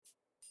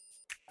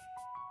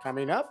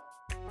Coming up.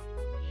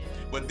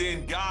 But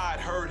then God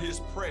heard his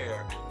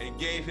prayer and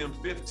gave him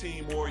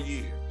 15 more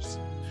years.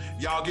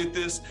 Y'all get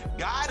this?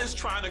 God is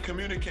trying to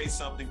communicate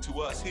something to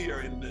us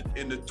here in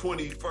the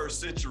 21st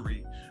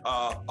century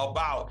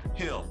about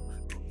him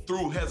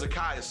through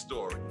Hezekiah's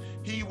story.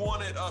 He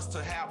wanted us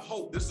to have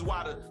hope. This is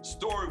why the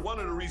story, one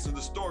of the reasons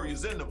the story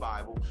is in the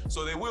Bible,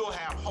 so that we'll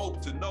have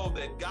hope to know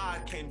that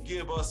God can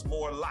give us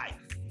more life.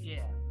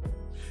 Yeah.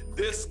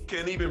 This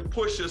can even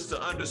push us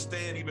to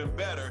understand even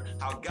better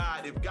how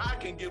God, if God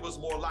can give us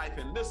more life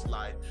in this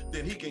life,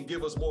 then he can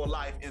give us more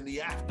life in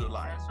the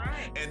afterlife. That's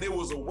right. And there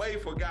was a way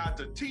for God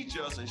to teach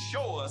us and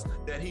show us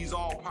that he's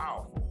all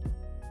powerful.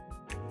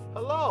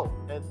 Hello,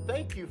 and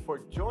thank you for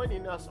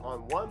joining us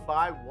on One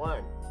by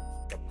One,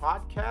 the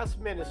podcast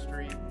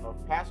ministry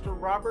of Pastor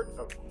Robert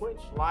of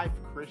Quench Life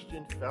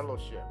Christian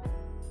Fellowship.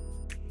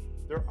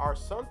 There are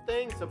some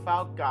things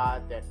about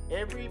God that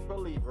every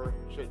believer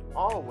should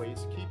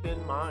always keep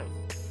in mind.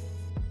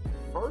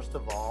 First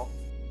of all,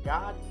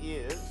 God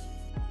is,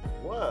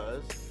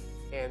 was,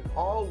 and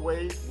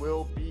always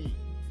will be.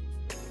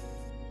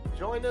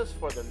 Join us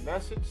for the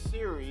message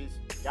series,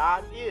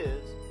 God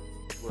Is,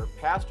 where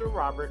Pastor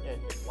Robert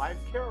and his wife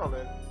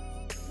Carolyn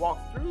walk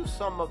through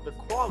some of the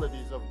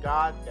qualities of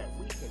God that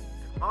we can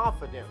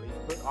confidently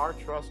put our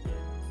trust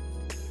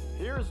in.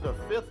 Here's the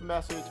fifth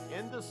message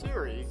in the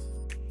series,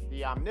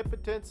 The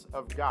Omnipotence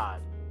of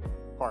God,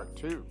 Part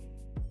 2.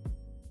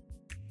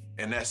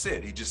 And that's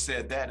it. He just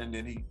said that, and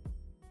then he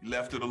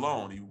left it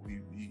alone.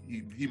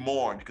 He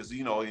mourned because,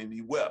 and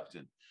he wept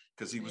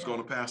because he was going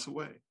to pass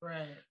away.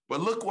 Right.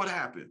 But look what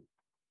happened.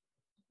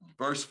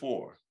 Verse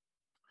 4.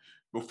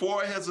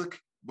 Before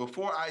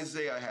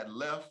Isaiah had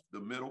left the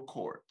middle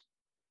court,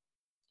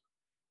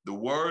 the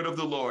word of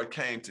the Lord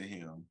came to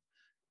him.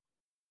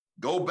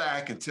 Go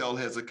back and tell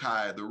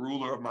Hezekiah, the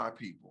ruler of my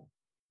people,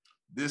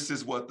 this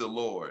is what the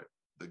Lord,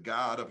 the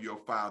God of your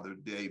father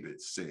David,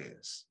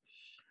 says.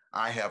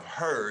 I have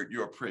heard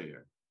your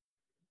prayer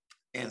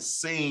and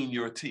seen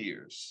your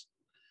tears.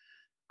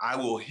 I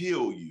will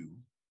heal you.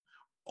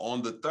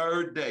 On the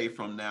third day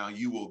from now,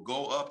 you will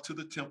go up to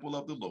the temple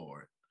of the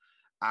Lord.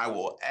 I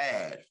will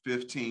add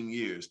 15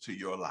 years to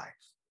your life.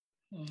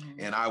 Mm-hmm.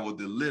 And I will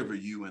deliver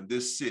you in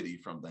this city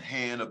from the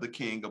hand of the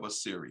king of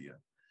Assyria.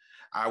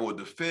 I will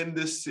defend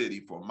this city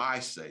for my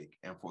sake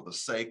and for the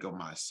sake of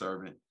my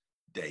servant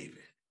David.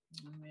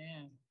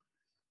 Amen.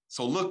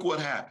 So look what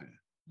happened.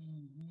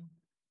 Mm-hmm.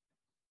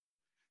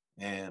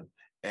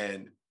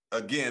 And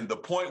again, the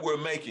point we're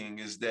making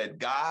is that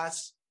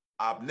God's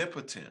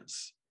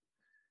omnipotence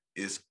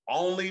is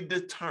only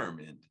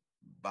determined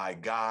by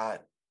God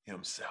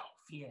himself.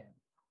 Yeah.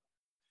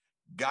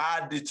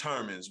 God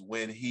determines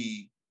when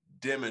he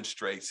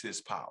demonstrates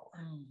his power.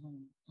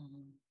 Mm-hmm.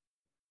 Mm-hmm.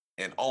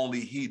 And only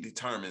he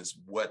determines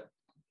what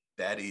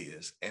that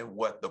is and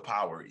what the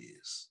power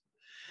is.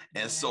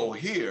 And so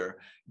here,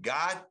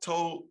 God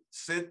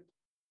sent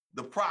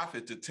the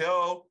prophet to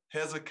tell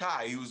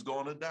Hezekiah he was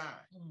going to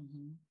die.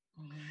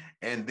 Mm-hmm. Mm-hmm.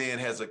 And then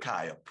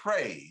Hezekiah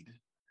prayed,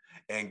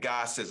 and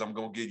God says, I'm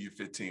going to give you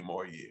 15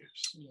 more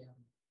years. Yeah.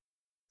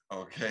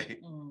 Okay.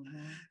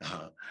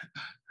 Mm-hmm.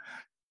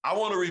 I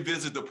want to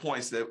revisit the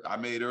points that I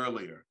made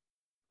earlier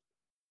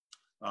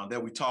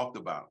that we talked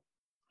about,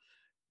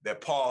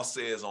 that Paul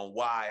says on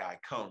why I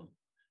come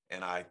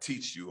and I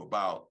teach you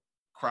about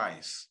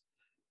Christ.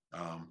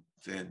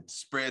 And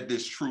spread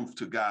this truth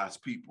to God's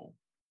people.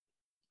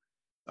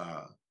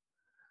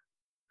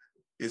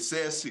 It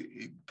says,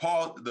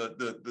 Paul,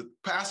 the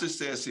passage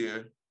says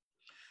here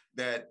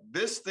that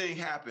this thing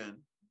happened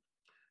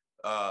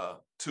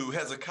to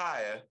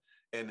Hezekiah,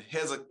 and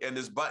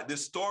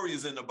this story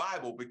is in the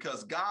Bible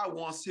because God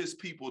wants his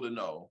people to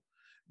know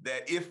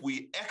that if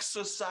we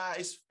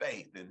exercise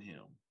faith in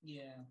him,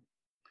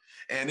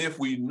 and if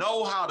we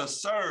know how to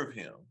serve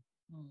him,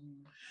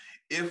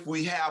 if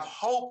we have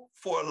hope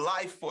for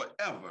life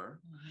forever,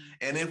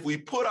 and if we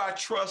put our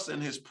trust in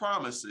his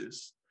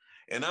promises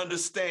and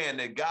understand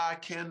that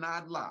God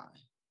cannot lie,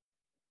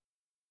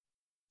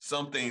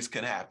 some things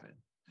can happen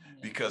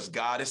because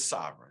God is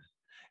sovereign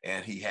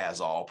and he has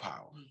all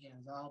power. He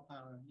has all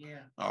power,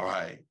 yeah. All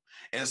right.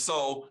 And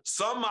so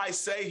some might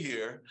say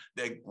here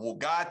that, well,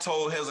 God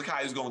told Hezekiah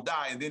he was going to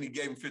die and then he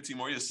gave him 15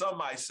 more years. Some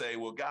might say,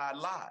 well, God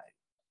lied.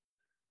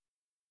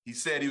 He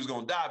said he was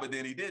going to die, but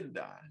then he didn't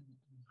die.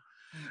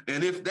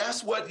 And if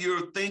that's what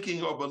you're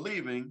thinking or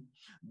believing,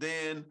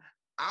 then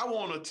I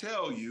want to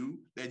tell you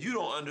that you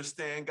don't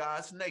understand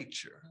God's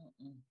nature.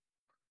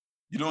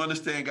 You don't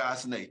understand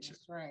God's nature.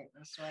 That's right.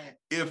 That's right.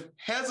 If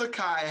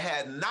Hezekiah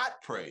had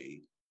not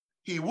prayed,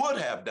 he would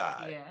have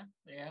died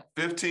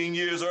 15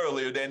 years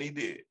earlier than he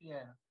did.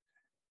 Yeah.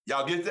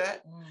 Y'all get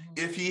that? Mm-hmm.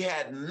 If he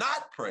had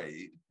not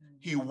prayed,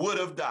 he would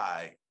have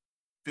died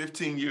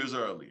 15 years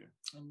earlier.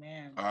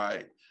 Amen. All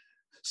right.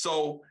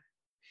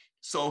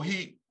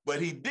 But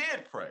he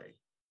did pray.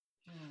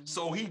 Mm-hmm.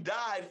 So he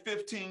died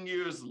 15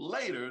 years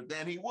later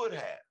than he would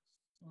have.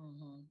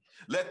 Mm-hmm.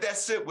 Let that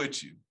sit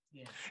with you.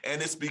 Yeah.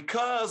 And it's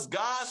because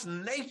God's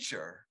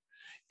nature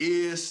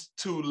is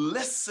to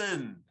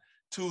listen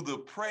to the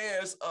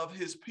prayers of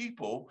his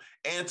people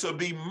and to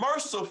be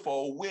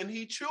merciful when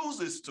he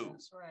chooses to.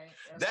 That's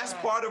right. That's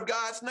right. part of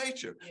God's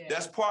nature. Yeah.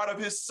 That's part of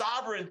his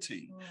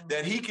sovereignty,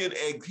 that he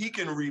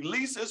can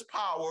release his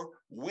power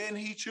when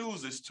he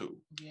chooses to.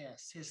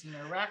 Yes, his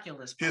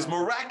miraculous power. His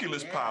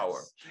miraculous Yes,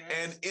 power. yes.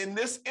 And in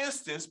this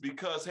instance,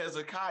 because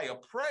Hezekiah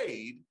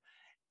prayed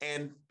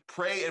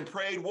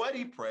what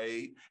he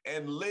prayed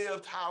and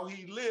lived how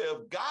he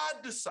lived, God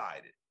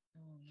decided,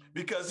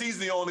 because he's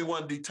the only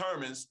one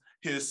determines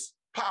his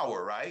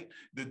power, right?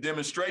 The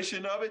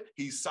demonstration of it,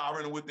 he's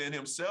sovereign within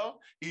himself.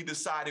 He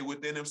decided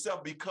within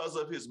himself because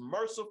of his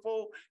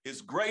merciful,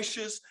 his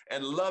gracious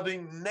and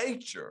loving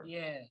nature.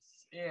 Yes.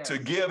 To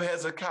give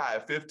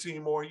Hezekiah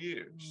 15 more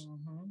years.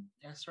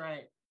 That's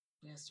right.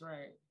 That's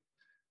right.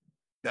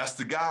 That's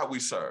the God we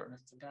serve.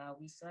 That's the God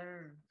we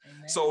serve.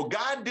 Amen. So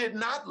God did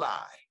not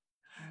lie,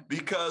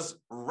 because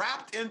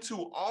wrapped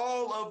into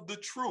all of the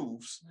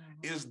truths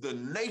is the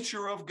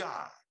nature of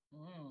God.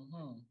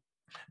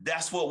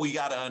 That's what we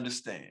got to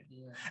understand.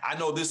 Yeah. I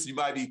know this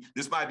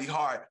might be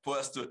hard for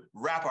us to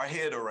wrap our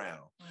head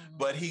around,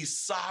 but he's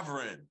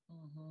sovereign.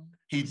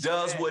 He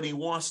does what he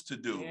wants to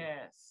do.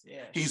 Yes,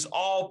 yes. He's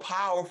all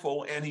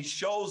powerful, and he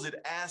shows it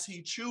as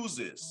he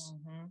chooses.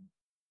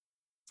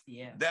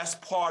 Yeah. That's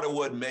part of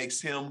what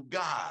makes him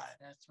God.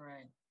 That's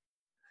right.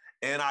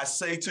 And I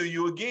say to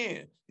you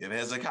again, if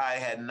Hezekiah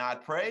had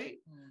not prayed,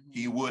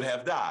 he would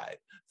have died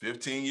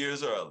 15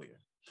 years earlier.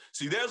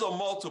 See, there's a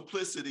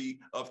multiplicity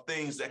of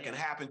things that can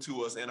happen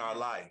to us in our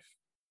life.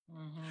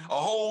 A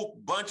whole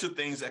bunch of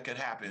things that can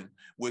happen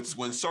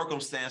when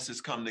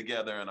circumstances come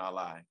together in our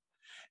life.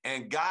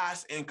 And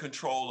God's in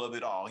control of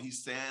it all. He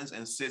stands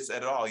and sits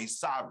at it all. He's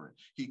sovereign.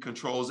 He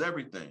controls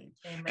everything.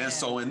 Amen. And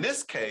so in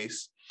this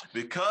case,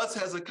 because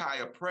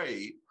Hezekiah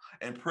prayed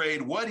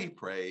what he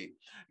prayed,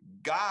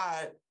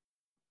 God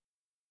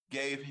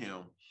gave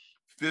him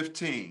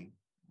 15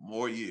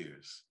 more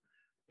years.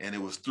 And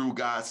it was through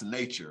God's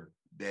nature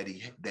that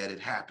it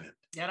happened.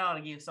 That ought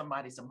to give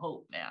somebody some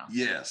hope now.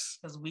 Yes.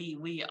 Because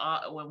we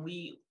are, when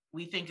we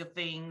think of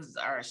things,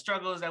 our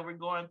struggles that we're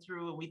going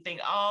through, and we think,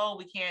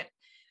 oh,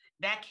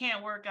 that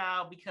can't work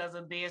out because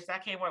of this.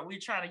 That can't work. We're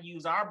trying to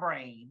use our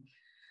brain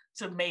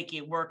to make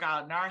it work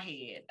out in our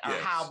head, or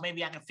how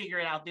maybe I can figure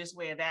it out this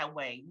way or that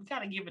way. We got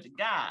to give it to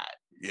God.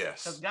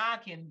 Yes. Because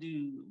God can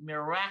do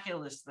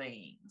miraculous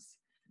things.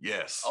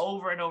 Yes.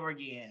 Over and over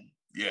again.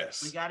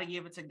 Yes. We got to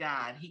give it to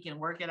God. He can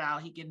work it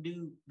out. He can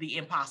do the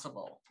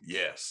impossible.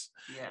 Yes.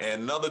 Yeah.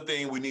 And another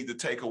thing we need to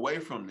take away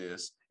from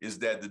this is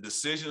that the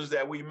decisions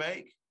that we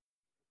make,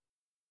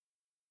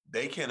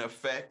 they can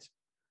affect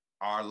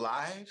our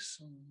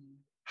lives,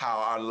 how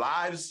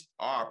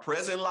our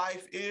present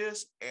life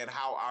is, and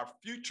how our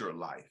future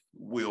life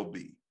will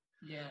be.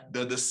 Yeah.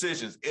 The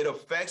decisions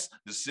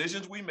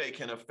we make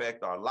can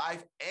affect our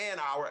life and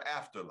our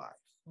afterlife.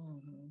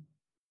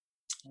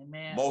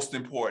 Amen. Most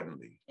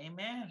importantly.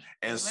 Amen.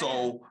 And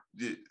so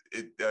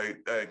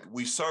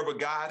we serve a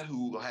God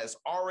who has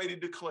already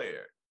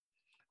declared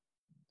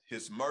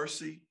his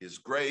mercy, his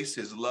grace,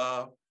 his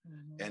love,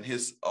 and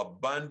his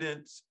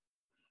abundance,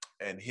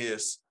 and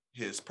his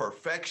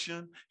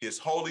perfection, his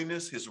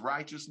holiness, his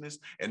righteousness.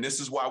 And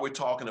this is why we're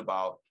talking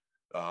about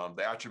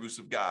the attributes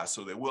of God,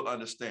 so that we'll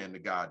understand the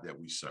God that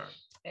we serve.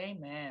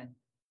 Amen.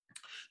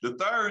 The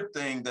third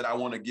thing that I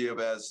want to give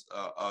as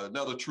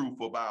another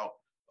truth about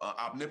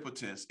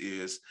omnipotence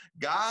is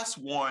God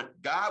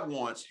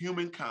wants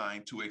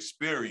humankind to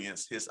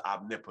experience his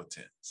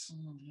omnipotence.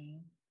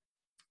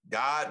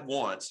 God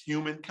wants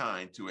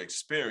humankind to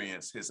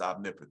experience his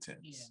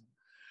omnipotence.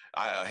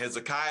 Yeah.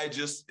 Hezekiah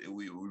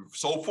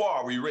so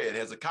far we read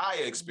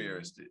Hezekiah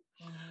experienced it.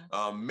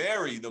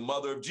 Mary, the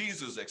mother of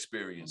Jesus,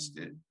 experienced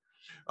it.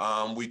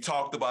 We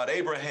talked about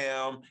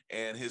Abraham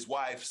and his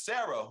wife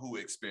Sarah, who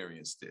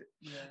experienced it.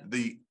 Yeah.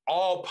 The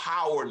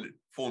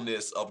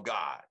all-powerfulness of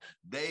God,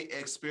 they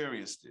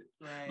experienced it.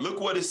 Right. Look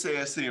what it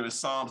says here in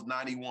Psalm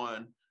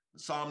 91,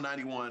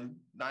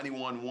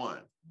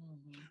 91:1.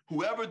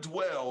 Whoever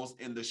dwells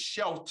in the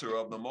shelter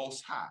of the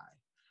Most High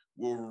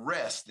will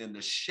rest in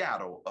the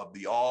shadow of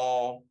the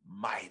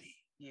Almighty.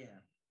 Yeah.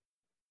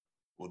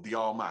 Well, the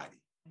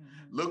Almighty.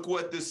 Look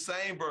what this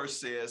same verse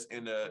says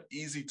in the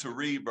easy to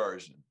read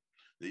version,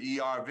 the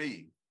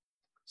ERV,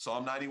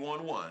 Psalm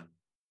 91:1.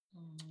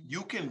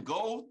 You can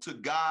go to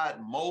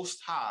God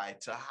Most High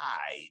to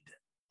hide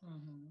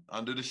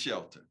under the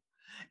shelter,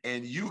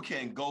 and you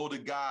can go to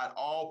God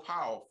All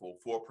Powerful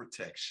for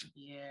protection.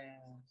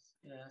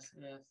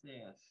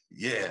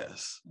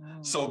 Yes.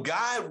 So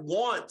God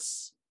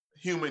wants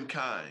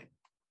humankind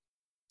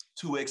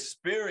to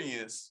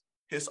experience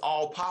his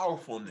all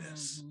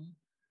powerfulness.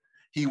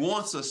 He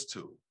wants us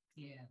to.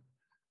 Yeah.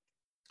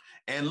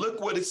 And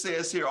look what it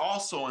says here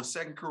also in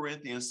 2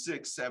 Corinthians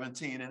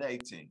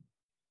 6:17-18.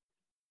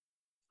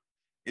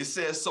 It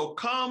says, so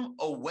come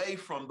away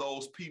from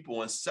those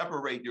people and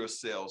separate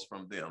yourselves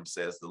from them,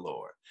 says the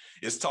Lord.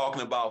 It's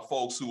talking about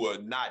folks who are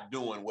not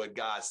doing what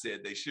God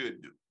said they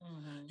should do.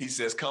 He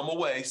says, come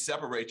away,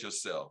 separate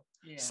yourself.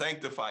 Yeah.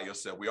 Sanctify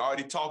yourself. We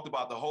already talked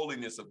about the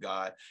holiness of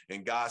God,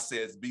 and God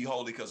says, be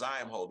holy because I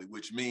am holy,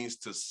 which means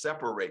to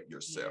separate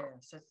yourself.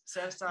 Yeah.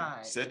 Set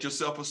aside. Set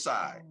yourself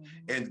aside.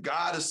 And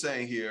God is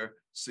saying here,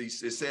 see,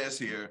 it says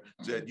here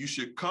that you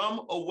should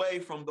come away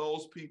from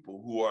those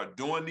people who are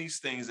doing these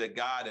things that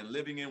God and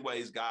living in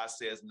ways God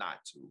says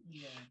not to.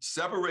 Yeah.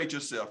 Separate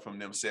yourself from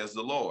them, says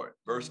the Lord.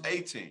 Verse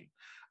 18,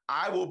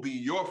 I will be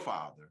your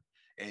father,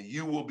 and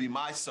you will be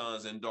my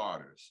sons and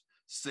daughters,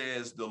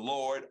 says the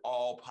Lord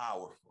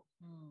all-powerful.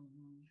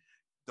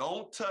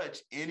 Don't touch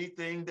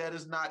anything that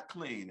is not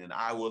clean, and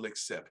I will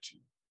accept you.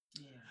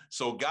 Yeah.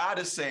 So God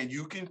is saying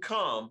you can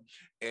come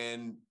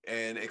and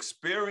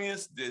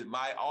experience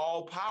my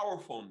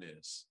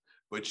all-powerfulness,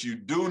 but you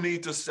do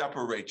need to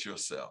separate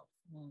yourself.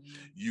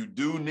 You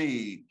do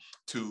need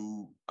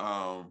to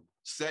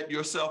set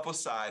yourself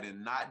aside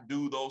and not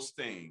do those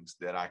things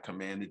that I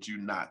commanded you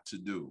not to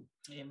do.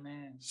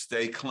 Amen.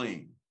 Stay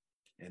clean,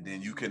 and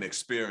then you can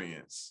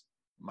experience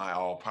my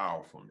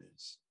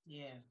all-powerfulness.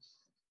 Yes.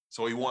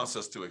 So he wants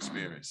us to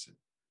experience it.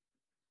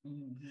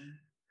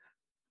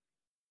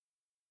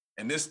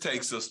 And this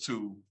takes us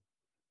to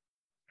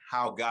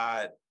how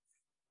God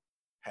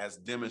has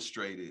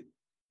demonstrated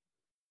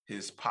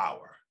his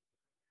power.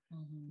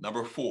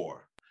 Number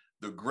 4,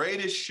 the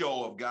greatest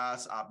show of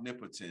God's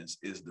omnipotence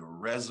is the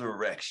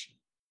resurrection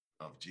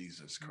of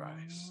Jesus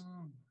Christ.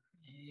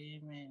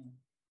 Amen.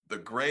 The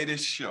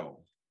greatest show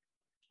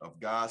of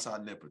God's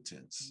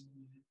omnipotence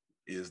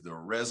is the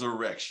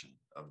resurrection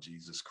of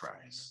Jesus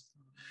Christ.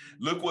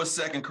 Look what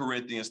 2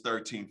 Corinthians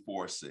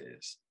 13:4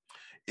 says.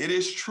 It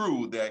is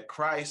true that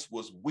Christ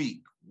was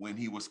weak when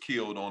he was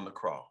killed on the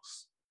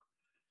cross,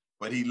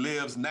 but he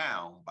lives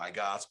now by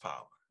God's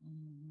power.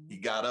 He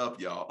got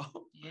up,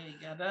 y'all. Yeah, he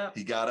got up.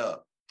 He got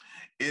up.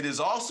 It is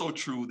also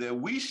true that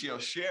we shall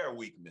share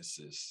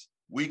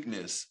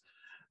weakness,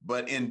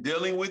 but in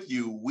dealing with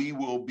you, we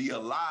will be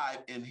alive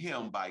in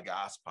him by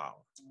God's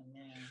power.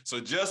 Amen. So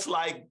just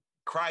like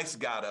Christ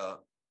got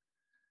up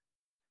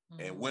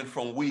and went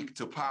from weak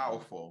to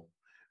powerful,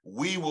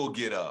 we will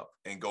get up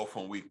and go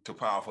from weak to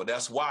powerful.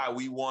 That's why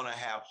we want to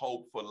have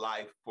hope for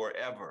life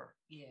forever.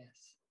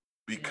 Yes.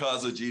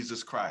 Because of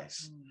Jesus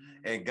Christ.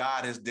 And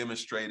God has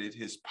demonstrated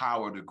his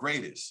power the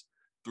greatest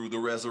through the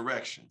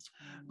resurrection.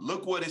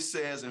 Look what it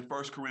says in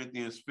 1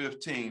 Corinthians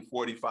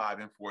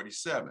 15:45 and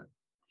 47.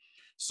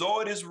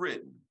 So it is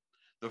written,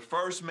 the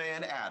first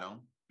man,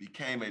 Adam,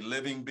 became a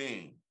living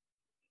being.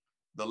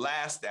 The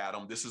last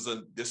Adam, this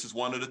is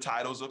one of the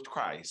titles of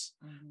Christ.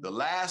 The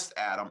last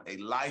Adam, a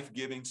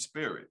life-giving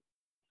spirit.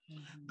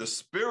 The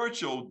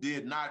spiritual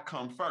did not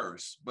come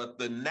first, but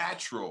the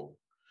natural,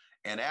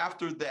 and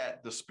after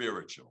that, the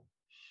spiritual.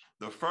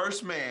 The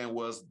first man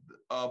was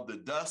of the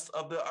dust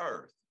of the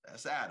earth.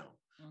 That's Adam.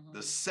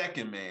 The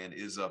second man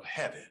is of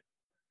heaven,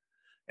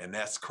 and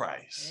that's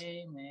Christ.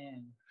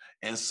 Amen.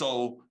 And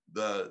so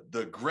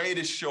the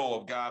greatest show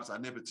of God's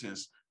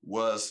omnipotence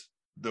was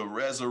the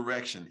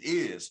resurrection,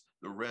 is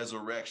the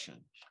resurrection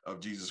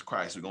of Jesus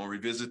Christ. We're going to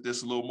revisit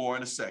this a little more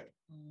in a second.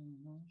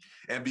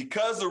 And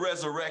because the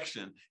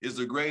resurrection is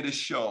the greatest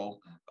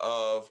show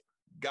of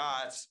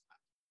God's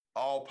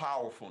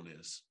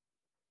all-powerfulness,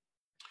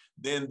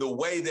 then the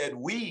way that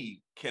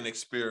we can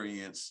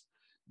experience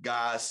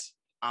God's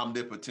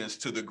omnipotence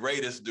to the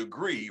greatest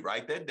degree,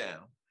 write that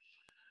down.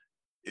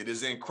 It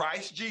is in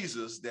Christ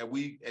Jesus that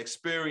we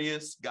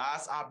experience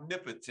God's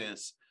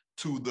omnipotence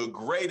to the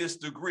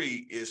greatest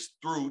degree is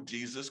through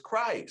Jesus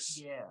Christ.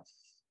 Yes.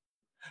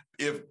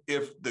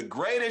 If the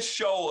greatest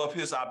show of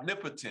his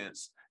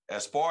omnipotence,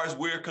 as far as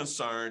we're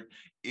concerned,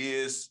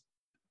 is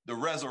the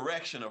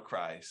resurrection of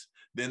Christ,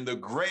 then the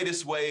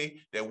greatest way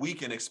that we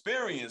can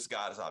experience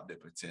God's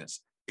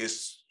omnipotence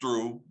is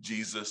through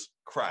Jesus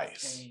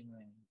Christ.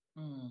 Amen.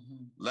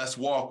 Let's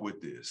walk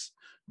with this.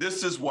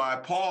 This is why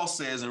Paul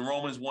says in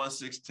Romans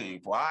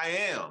 1:16, for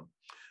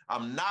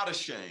I'm not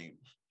ashamed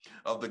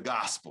of the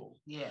gospel.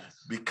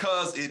 Yes.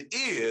 Because it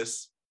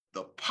is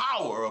the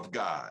power of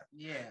God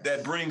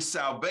that brings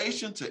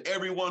salvation to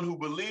everyone who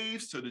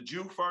believes, to the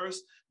Jew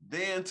first,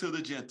 then to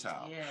the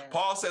Gentile. Yes.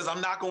 Paul says,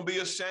 I'm not going to be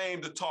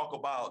ashamed to talk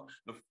about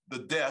the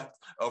death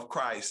of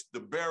Christ, the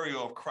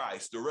burial of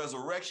Christ, the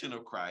resurrection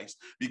of Christ,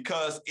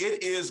 because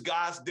it is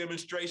God's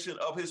demonstration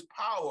of his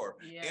power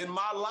in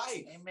my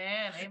life.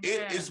 Amen. Amen.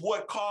 It is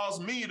what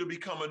caused me to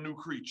become a new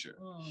creature.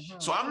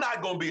 So I'm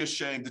not going to be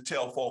ashamed to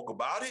tell folk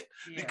about it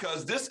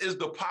because this is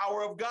the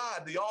power of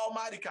God, the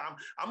Almighty God.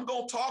 I'm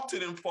going to talk to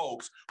them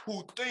folks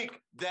who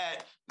think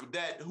that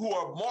who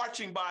are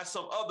marching by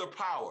some other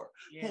power,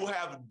 who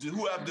have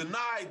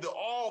denied the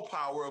all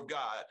power of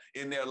God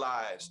in their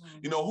lives,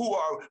 who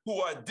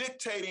are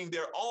dictating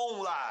their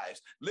own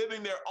lives,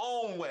 living their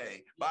own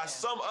way by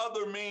some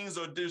other means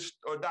or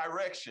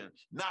direction,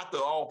 not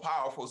the all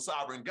powerful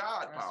sovereign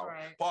God power.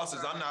 Right. Paul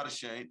says, I'm not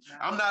ashamed.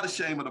 I'm not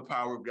ashamed of the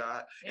power of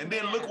God. Amen. And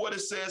then look what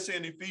it says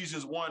in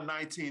Ephesians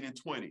 1:19 and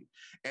 20.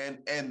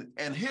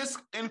 And his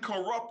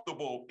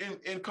incomparable,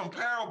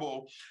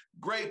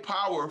 great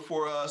power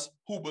for us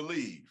who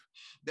believe.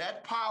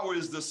 That power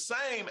is the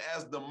same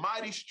as the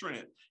mighty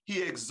strength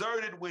he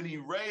exerted when he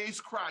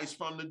raised Christ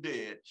from the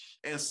dead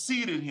and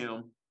seated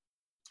him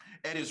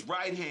at his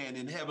right hand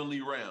in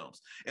heavenly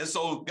realms. And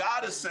so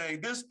God is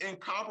saying this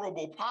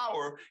incomparable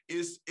power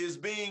is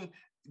being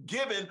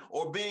given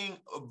or being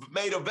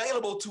made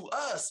available to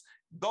us,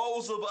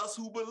 those of us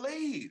who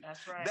believe.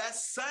 That's right. That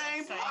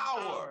same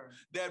power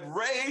that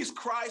raised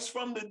Christ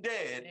from the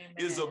dead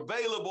is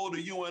available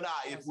to you and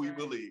I if we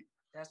believe.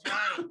 That's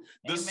right.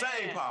 The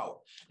same power.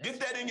 Get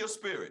that in your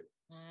spirit.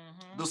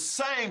 The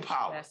same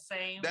power.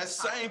 That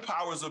same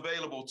power is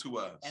available to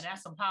us. And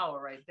that's some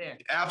power right there.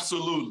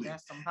 Absolutely.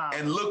 That's some power.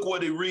 And look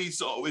what it reads.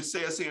 So it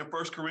says here in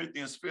 1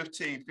 Corinthians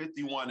 15,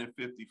 51 and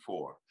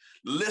 54.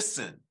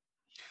 Listen,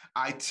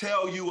 I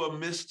tell you a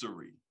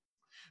mystery.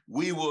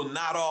 We will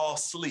not all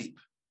sleep,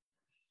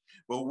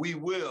 but we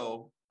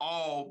will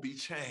all be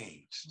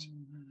changed.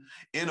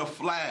 In a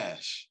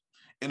flash,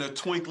 in a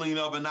twinkling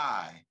of an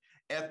eye,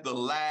 at the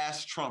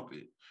last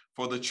trumpet.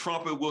 For the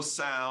trumpet will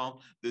sound,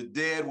 the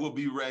dead will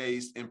be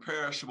raised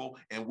imperishable,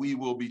 and we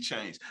will be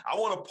changed. I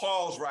want to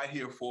pause right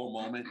here for a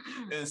moment,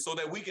 and so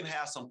that we can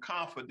have some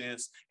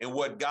confidence in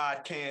what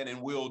God can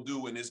and will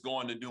do and is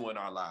going to do in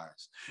our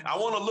lives. I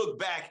want to look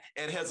back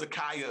at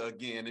Hezekiah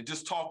again and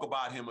just talk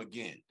about him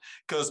again,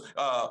 because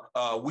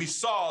we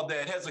saw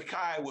that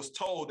Hezekiah was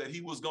told that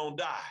he was going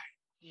to die.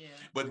 Yeah.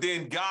 But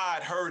then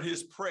God heard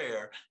his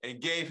prayer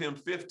and gave him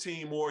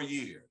 15 more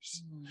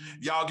years.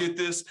 Y'all get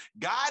this?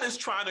 God is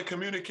trying to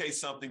communicate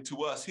something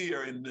to us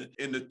here in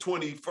the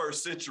 21st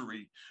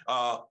century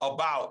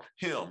about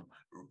him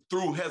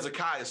through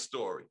Hezekiah's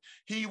story.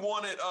 He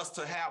wanted us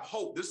to have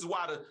hope. This is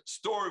why the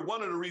story,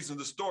 one of the reasons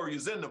the story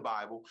is in the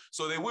Bible,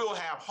 so that we'll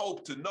have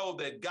hope to know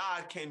that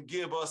God can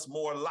give us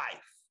more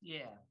life.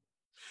 Yeah.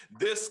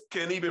 This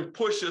can even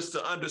push us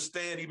to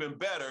understand even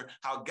better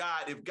how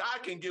God, if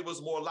God can give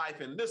us more life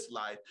in this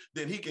life,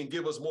 then he can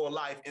give us more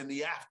life in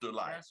the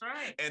afterlife. That's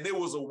right. And there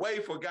was a way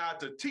for God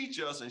to teach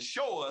us and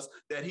show us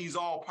that he's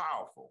all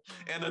powerful.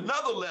 And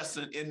another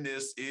lesson in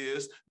this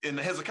is, in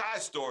the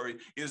Hezekiah story,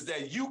 is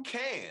that you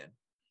can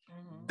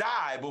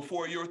die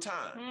before your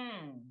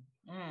time.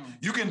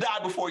 You can die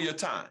before your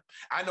time.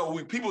 I know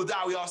when people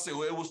die, we all say,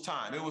 well, it was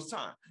time. It was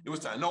time. It was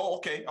time. No,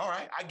 okay. All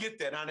right. I get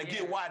that. And I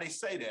get why they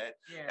say that.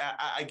 Yeah.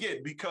 I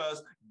get,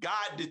 because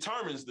God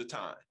determines the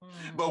time.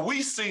 But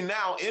we see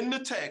now in the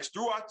text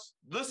through our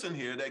listen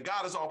here that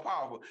God is all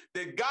powerful,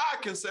 that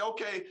God can say,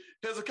 okay,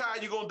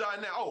 Hezekiah, you're going to die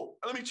now. Oh,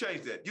 let me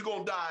change that. You're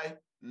going to die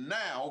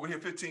now over here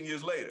 15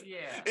 years later.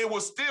 Yeah. It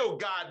was still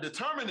God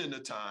determining the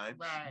time,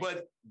 Right.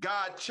 but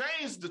God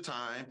changed the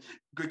time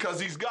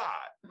because he's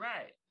God.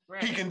 Right.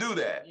 Right. He can do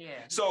that. Yeah,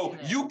 so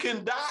you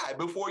can die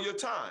before your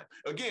time.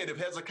 Again, if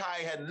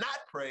Hezekiah had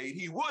not prayed,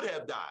 he would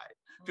have died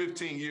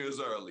 15 years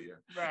earlier.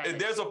 Right. And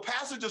there's a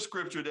passage of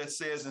scripture that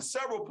says in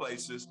several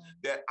places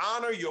that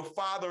honor your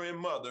father and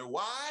mother.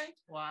 Why?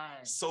 Why?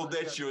 So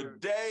that your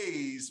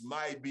days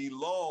might be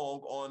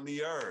long on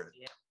the earth.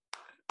 Yeah.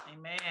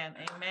 Amen.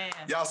 Amen.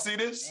 Y'all see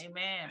this?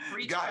 Amen.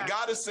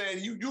 God is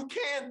saying you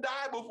can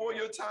die before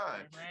your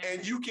time. Amen.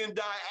 And you can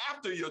die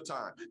after your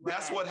time.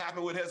 That's what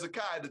happened with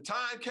Hezekiah. The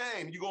time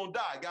came, you're going to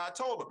die. God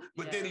told him.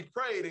 But then he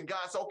prayed and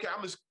God said, okay,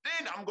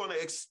 I'm going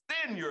to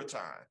extend your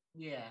time.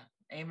 Yeah.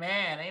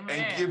 Amen. Amen.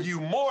 And give you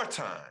more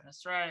time.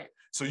 That's right.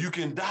 So you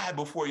can die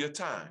before your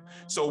time.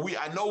 So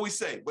I know we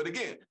say, but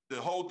again, the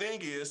whole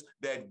thing is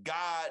that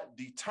God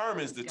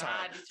determines the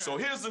time. So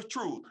here's the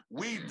truth.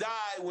 We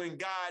die when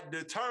God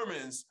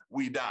determines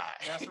we die.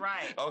 That's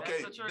right.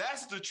 Okay,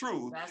 that's the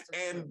truth.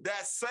 And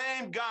that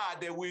same God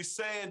that we're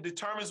saying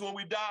determines when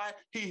we die,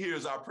 he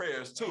hears our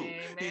prayers too.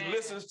 Amen. He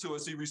listens to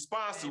us. He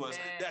responds to us.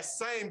 That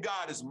same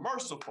God is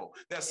merciful.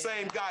 That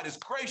same God is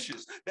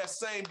gracious. That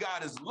same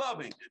God is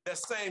loving. That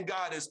same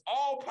God is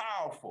all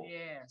powerful.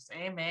 Yes.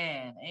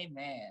 Amen.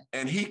 Amen.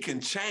 And he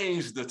can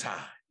change the time.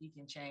 He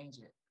can change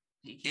it.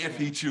 If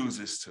he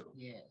chooses to.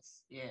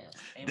 Yes, yes.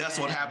 Amen. That's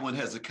what happened with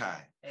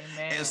Hezekiah.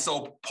 Amen. And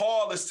so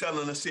Paul is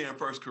telling us here in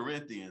 1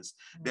 Corinthians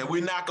that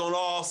we're not going to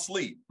all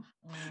sleep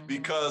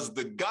because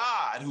the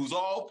God who's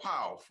all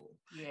powerful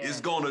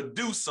is going to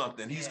do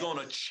something. He's going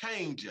to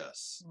change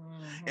us.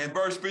 And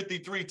verse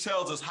 53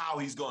 tells us how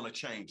he's going to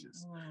change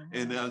us.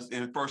 In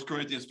 1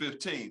 Corinthians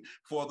 15,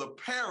 for the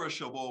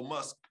perishable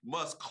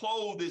must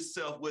clothe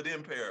itself with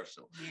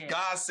imperishable.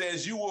 God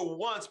says you were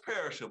once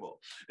perishable,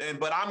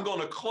 but I'm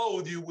going to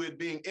clothe you with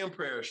being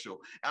imperishable.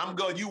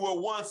 You were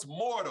once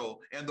mortal,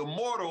 and the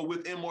mortal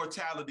with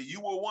immortality.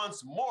 You were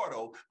once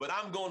mortal, but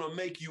I'm going to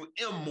make you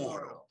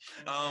immortal.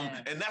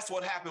 And that's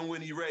what happened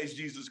when he raised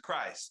Jesus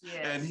Christ.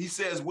 And he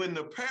says, when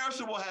the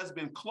perishable has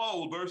been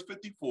clothed, verse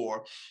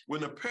 54,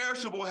 when the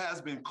perishable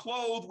has been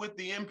clothed with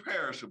the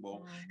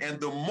imperishable, and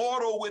the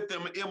mortal with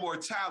the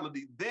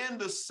immortality, then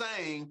the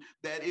saying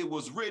that it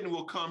was written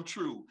will come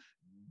true.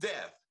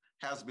 Death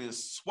has been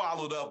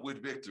swallowed up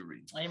with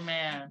victory.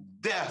 Amen.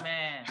 Death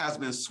has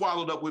been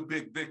swallowed up with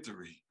big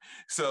victory.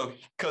 So,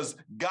 because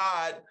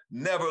God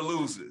never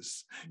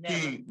loses.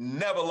 He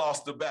never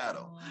lost the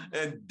battle.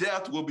 And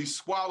death will be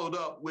swallowed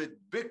up with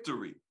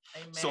victory.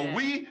 Amen. So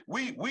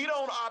we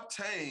don't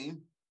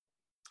obtain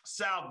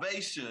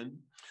salvation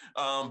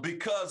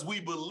because we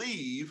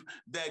believe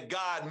that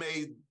God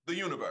made the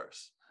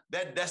universe.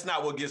 That's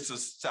not what gets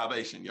us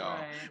salvation, y'all.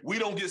 Right. We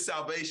don't get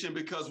salvation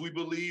because we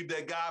believe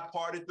that God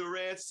parted the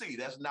Red Sea.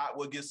 That's not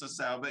what gets us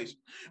salvation.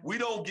 We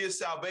don't get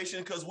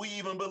salvation because we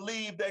even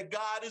believe that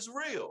God is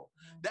real.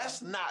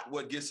 That's not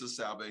what gets us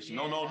salvation.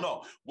 Yeah.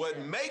 No. What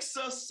makes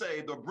us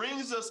saved or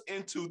brings us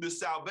into the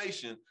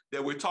salvation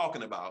that we're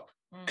talking about,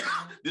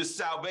 this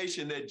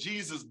salvation that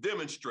Jesus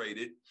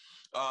demonstrated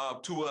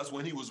to us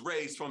when he was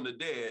raised from the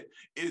dead,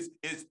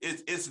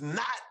 it's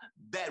not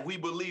that we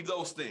believe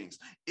those things.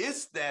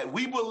 It's that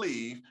we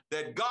believe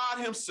that God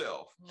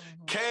himself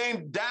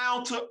came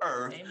down to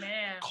earth,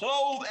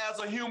 clothed as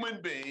a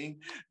human being,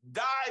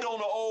 died on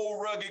an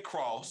old rugged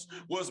cross,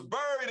 was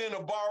buried in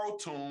a borrowed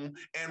tomb,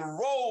 and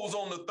rose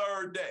on the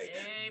third day.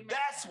 Amen.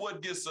 That's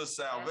what gets us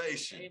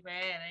salvation.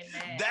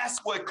 Amen. That's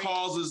what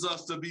causes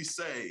us to be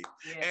saved.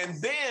 Yes.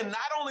 And then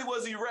not only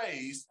was he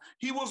raised,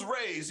 he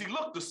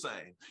looked the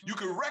same. You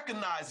could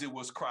recognize it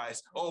was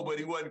Christ. Oh, but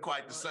he wasn't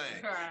quite the same.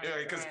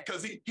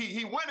 Because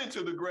he went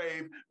into the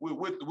grave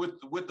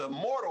with a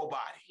mortal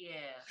body. Yes.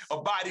 A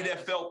body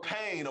that felt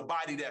pain, a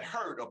body that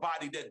hurt, a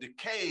body that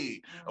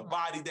decayed, a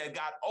body that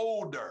got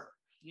older.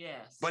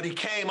 Yes. But he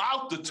came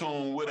out the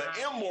tomb with an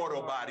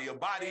immortal body, a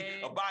body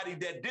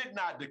that did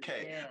not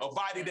decay, a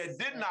body that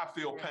did not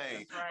feel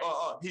pain.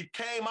 Right. He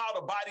came out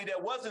a body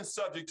that wasn't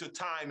subject to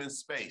time and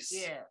space.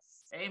 Yes.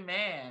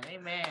 Amen.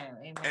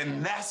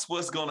 And that's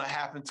what's going to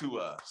happen to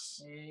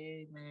us.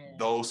 Amen.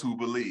 Those who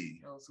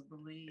believe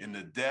in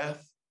the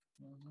death,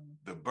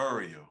 the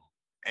burial,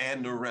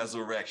 and the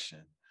resurrection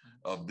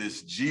of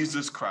this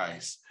Jesus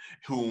Christ,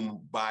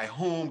 by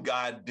whom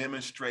God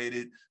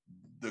demonstrated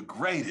the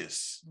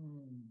greatest,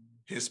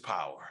 his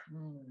power.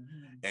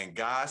 And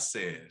God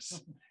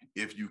says,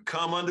 if you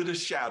come under the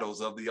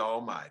shadows of the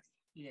Almighty,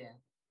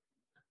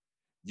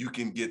 you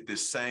can get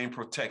this same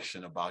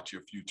protection about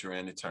your future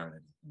and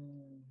eternity.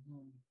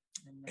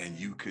 And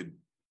you could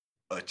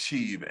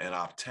achieve and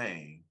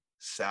obtain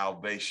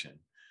salvation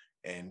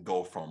and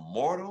go from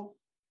mortal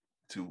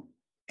to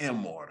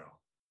immortal,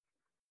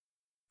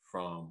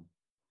 from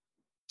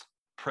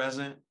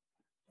present,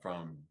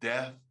 from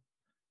death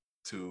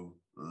to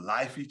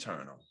life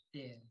eternal.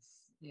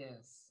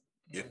 Yes.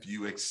 If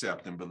you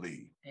accept and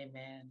believe.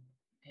 Amen.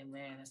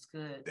 That's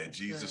good. That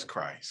Jesus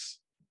Christ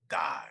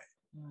died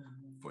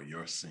for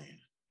your sin,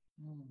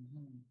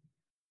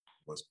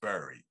 was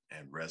buried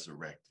and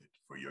resurrected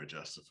for your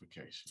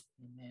justification.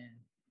 Amen.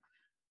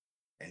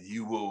 And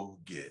you will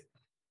get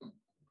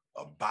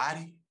a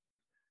body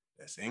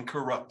that's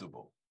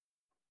incorruptible,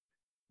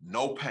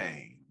 no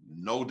pain,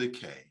 no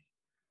decay,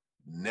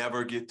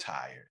 never get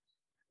tired,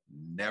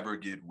 never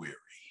get weary.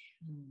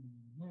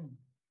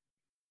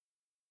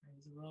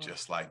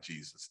 Just like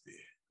Jesus did.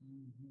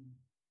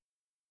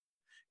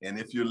 And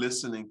if you're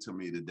listening to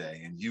me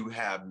today and you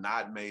have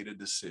not made a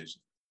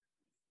decision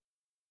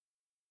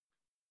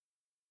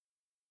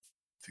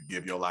to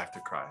give your life to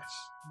Christ,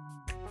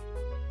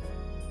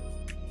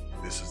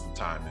 this is the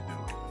time to do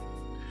it.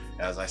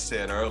 As I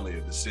said earlier,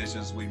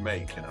 decisions we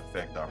make can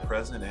affect our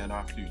present and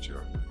our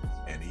future,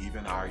 and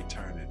even our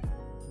eternity.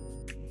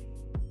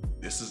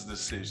 This is a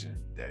decision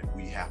that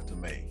we have to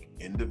make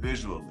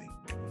individually,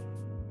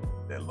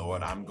 that,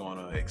 Lord, I'm going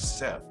to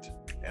accept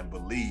and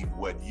believe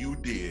what you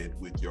did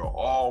with your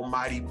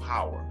almighty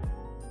power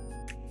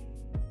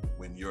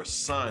when your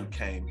son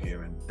came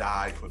here and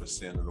died for the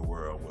sin of the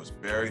world, was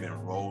buried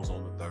and rose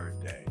on the third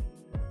day.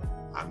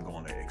 I'm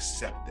going to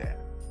accept that.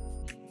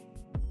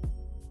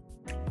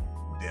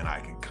 Then I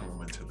can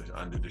come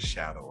under the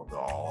shadow of the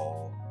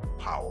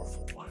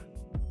all-powerful one.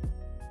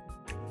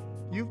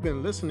 You've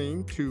been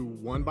listening to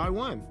One by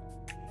One.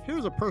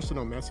 Here's a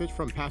personal message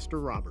from Pastor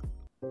Robert.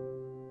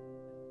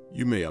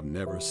 You may have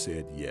never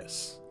said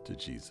yes to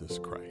Jesus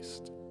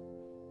Christ.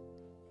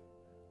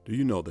 Do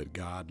you know that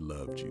God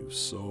loved you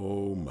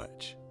so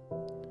much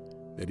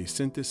that he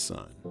sent his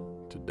son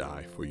to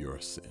die for your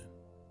sin?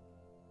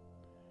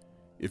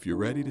 If you're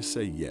ready to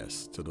say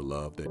yes to the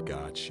love that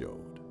God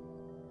showed,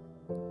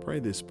 pray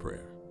this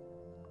prayer.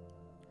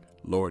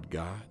 Lord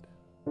God,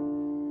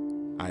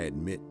 I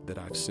admit that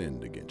I've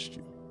sinned against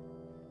you.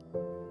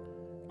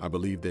 I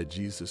believe that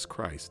Jesus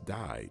Christ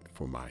died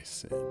for my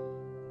sin.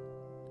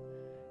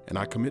 And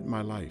I commit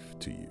my life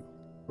to you.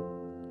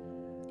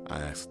 I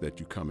ask that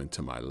you come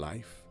into my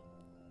life,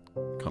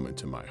 come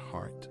into my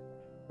heart,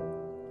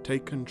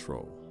 take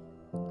control,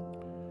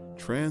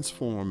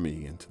 transform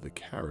me into the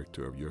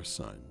character of your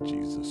Son,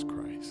 Jesus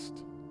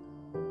Christ.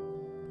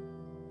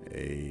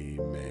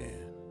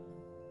 Amen.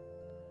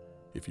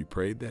 If you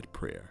prayed that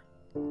prayer,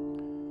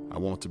 I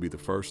want to be the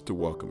first to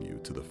welcome you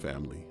to the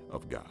family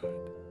of God.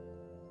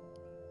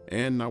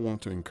 And I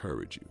want to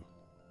encourage you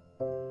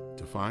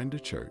to find a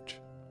church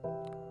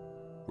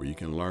where you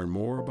can learn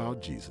more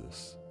about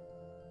Jesus,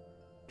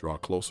 draw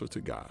closer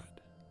to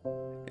God,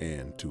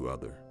 and to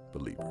other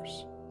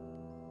believers.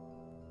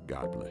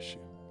 God bless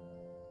you.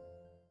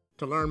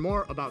 To learn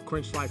more about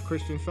Quench Life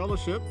Christian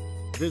Fellowship,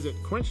 visit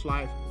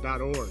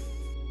quenchlife.org.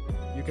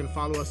 You can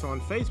follow us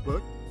on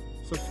Facebook,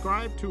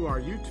 subscribe to our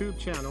YouTube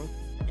channel,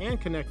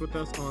 and connect with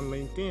us on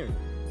LinkedIn.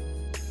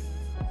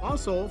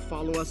 Also,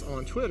 follow us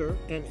on Twitter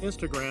and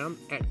Instagram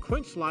at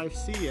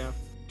QuenchLifeCF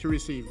to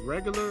receive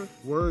regular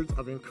words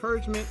of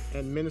encouragement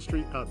and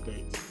ministry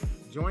updates.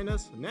 Join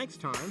us next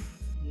time.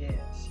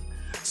 Yes.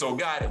 So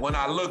God, when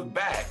I look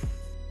back,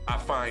 I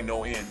find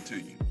no end to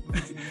you.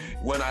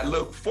 When I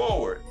look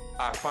forward,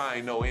 I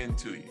find no end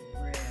to you.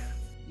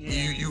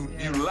 Yeah.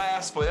 You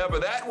last forever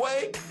that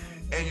way,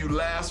 and you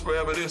last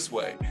forever this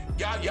way.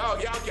 Y'all, you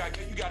gotta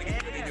get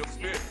that in your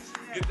spirit.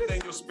 Get that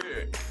in your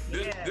spirit.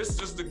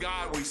 This is the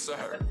God we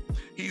serve.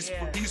 He's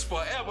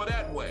forever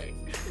that way.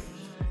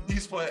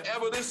 He's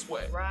forever this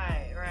way.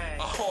 Right.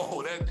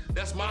 Oh,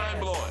 that's mind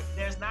blowing.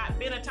 There's not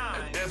been a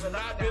time. There's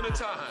not been a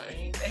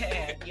time.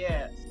 Amen.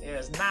 Yes.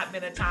 There's not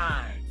been a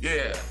time.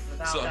 Yeah.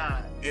 Without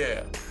God.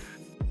 Yeah.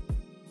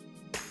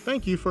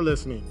 Thank you for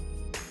listening.